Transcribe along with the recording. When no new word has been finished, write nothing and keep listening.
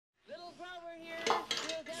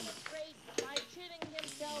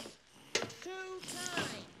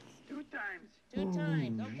Two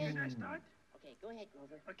times. Okay. Should I start? Okay, go ahead,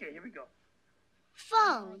 Grover. Okay, here we go.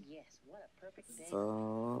 Phone. Yes, what a perfect day.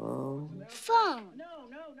 Phone. Phone. No,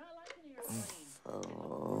 not like an airplane.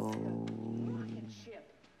 Phone. Rocket ship.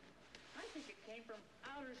 I think it came from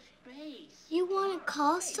outer space. You want to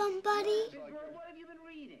call somebody? Big Bird, what have you been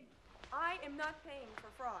reading? I am not paying for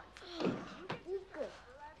fraud. Be good.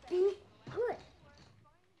 Be good.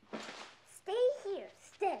 Stay here.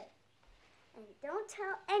 Stay. And don't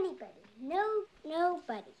tell anybody.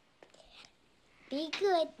 Nobody. Be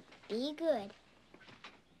good. Be good.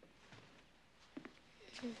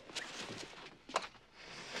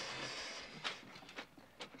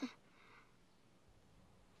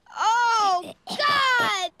 Oh,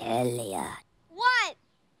 God! Elliot. What?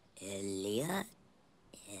 Elliot.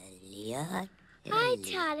 I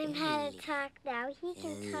taught him how to talk now. He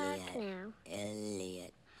can talk now.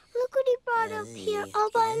 Elliot. Look what he brought up here all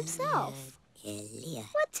by himself. Elliot.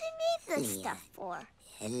 What's he need this stuff for?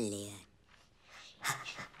 Elliot.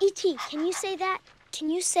 E.T., can you say that? Can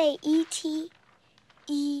you say E.T.?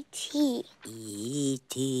 E.T.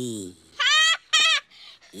 E.T.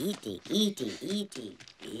 E.T. E.T.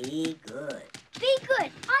 Be good. Be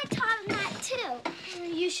good. I taught him that too.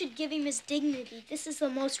 You should give him his dignity. This is the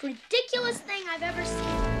most ridiculous thing I've ever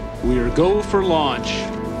seen. We are go for launch.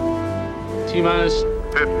 T-minus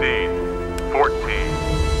 15, 14,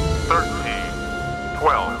 13,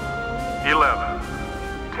 12, 11,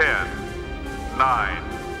 10, 9,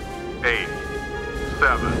 8,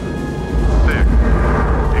 7, 6.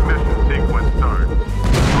 Ignition sequence start. 3,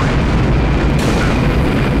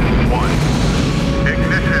 2, 1.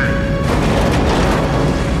 Ignition.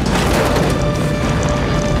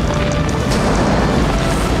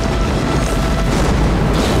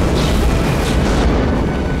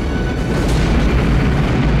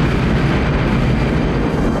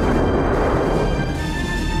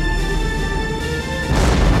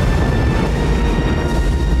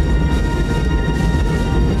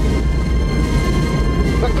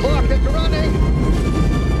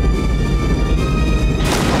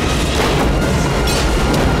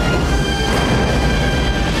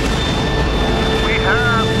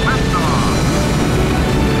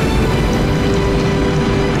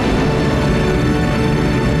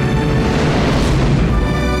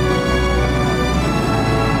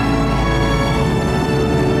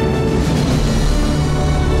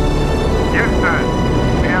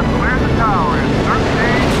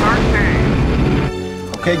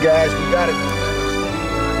 Okay, guys, we got it.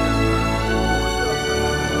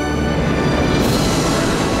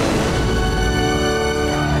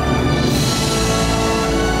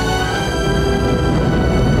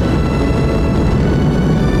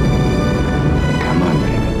 Come on,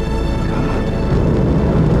 baby. Come on.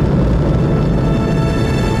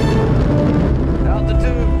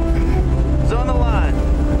 Altitude is on the line.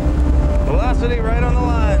 Velocity right on the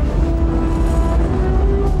line.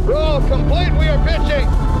 Roll complete. We are pitching.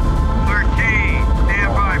 13,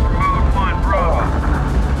 stand by for mode 1, Bravo.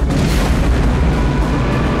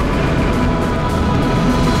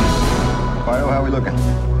 Fido, how we looking?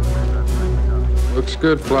 looks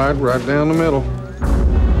good, flight right down the middle.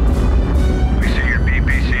 We see your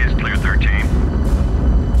BPC is clear 13.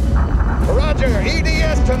 Roger,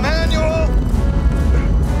 EDS to manual.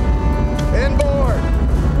 Inboard.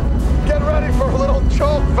 Get ready for a little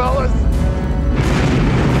choke, fellas.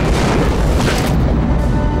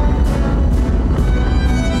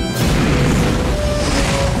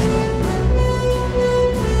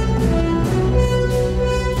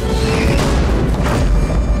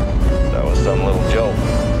 That was some little joke.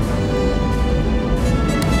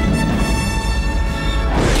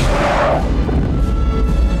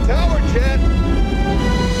 Tower jet.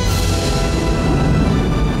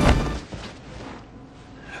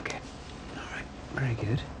 Okay. All right. Very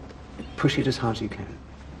good. Push it as hard as you can.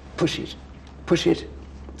 Push it. Push it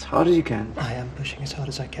as hard as you can. I am pushing as hard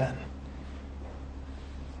as I can.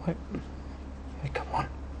 Wait, come on.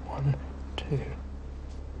 1, 2.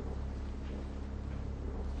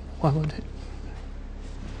 Why won't it?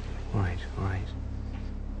 All right, all right.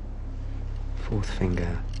 Fourth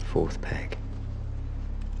finger, fourth peg.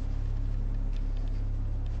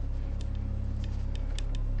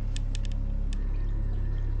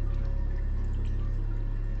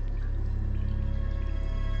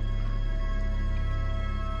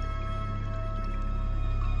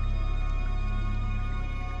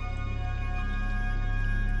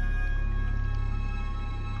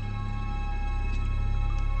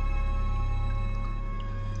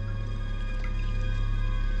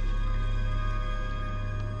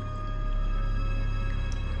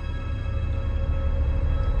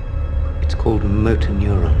 called motor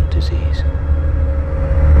neuron disease.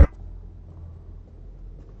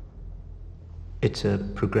 It's a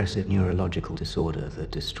progressive neurological disorder that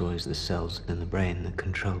destroys the cells in the brain that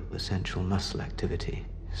control essential muscle activity,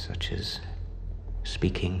 such as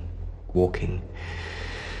speaking, walking,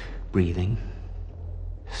 breathing,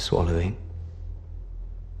 swallowing.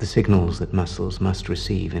 The signals that muscles must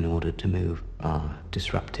receive in order to move are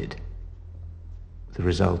disrupted. The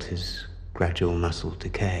result is gradual muscle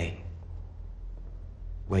decay,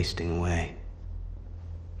 wasting away.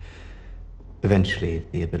 Eventually,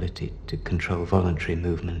 the ability to control voluntary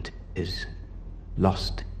movement is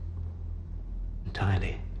lost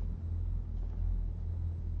entirely.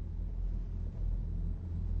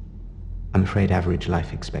 I'm afraid average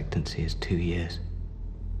life expectancy is 2 years.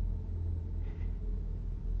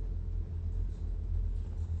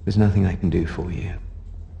 There's nothing I can do for you.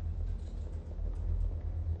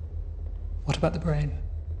 What about the brain?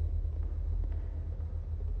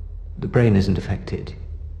 The brain isn't affected.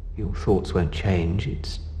 Your thoughts won't change.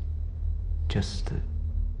 It's just that...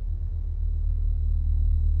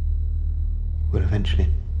 well, eventually,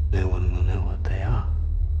 no one will know what they are.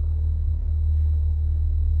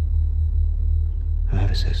 I'm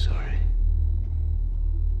ever so sorry.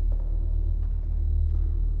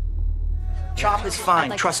 Chop is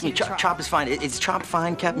fine. Trust me, Chop is fine. Is Chop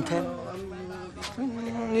fine, Captain Ted?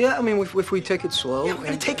 Yeah, I mean, if we take it slow. Yeah, we're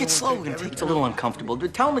gonna take it slow. We're gonna take it a little uncomfortable.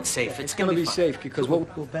 But tell them it's safe. It's gonna be safe because we'll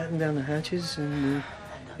batten down the hatches and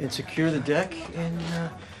secure the deck, and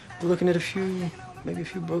we're looking at maybe a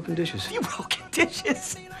few broken dishes. A few broken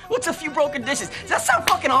dishes? What's a few broken dishes? Does that sound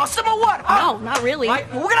fucking awesome or what? Huh? No, not really. Right,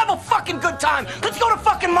 well, we're gonna have a fucking good time. Let's go to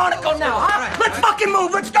fucking Monaco now, huh? Right. Let's fucking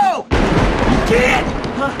move. Let's go. Kid!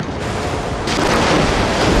 Huh?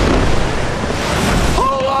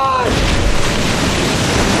 Hold on!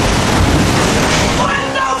 What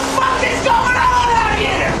the fuck is going on out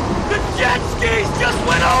here? The jet skis just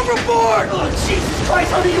went overboard! Oh, Jesus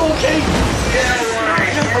Christ, honey, you okay? Yeah,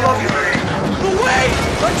 I love you. The way!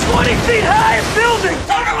 A 20 feet high building!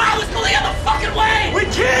 Turn around, let's go the other fucking way! We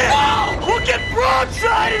can't! No! We'll get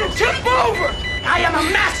broadsided and tip over! I am a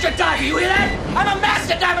master diver, you hear that? I'm a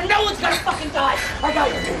master diver, no one's gonna fucking die! I got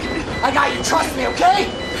you, dude. I got you, trust me, okay?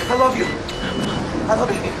 I love you. I love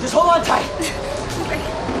you. Just hold on tight.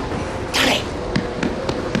 Honey.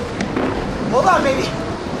 Hold on, baby.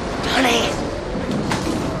 Honey.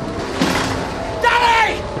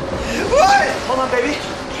 Daddy! What? Hold on, baby.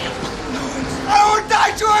 I don't want to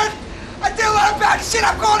die, Jordan! I did a lot of bad shit!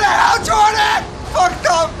 I'm going to hell, Jordan! Fucked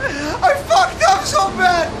up! I fucked up so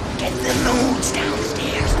bad! Get the nudes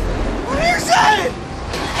downstairs. What are you saying?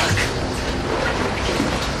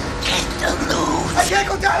 Get the nudes. I can't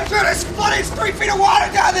go down there! There's flooding! It's 3 feet of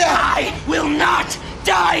water down there! I will not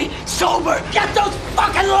die sober! Get those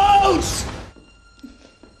fucking loads!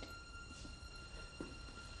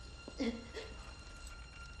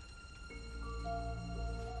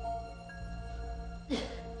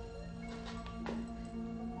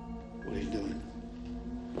 What are you doing?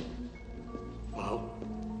 Well,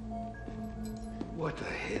 what the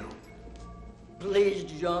hell? Please,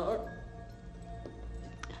 John.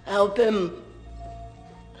 Help him.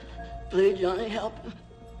 Please, Johnny, help him.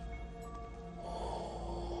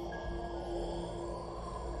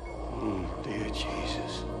 Oh, dear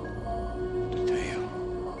Jesus.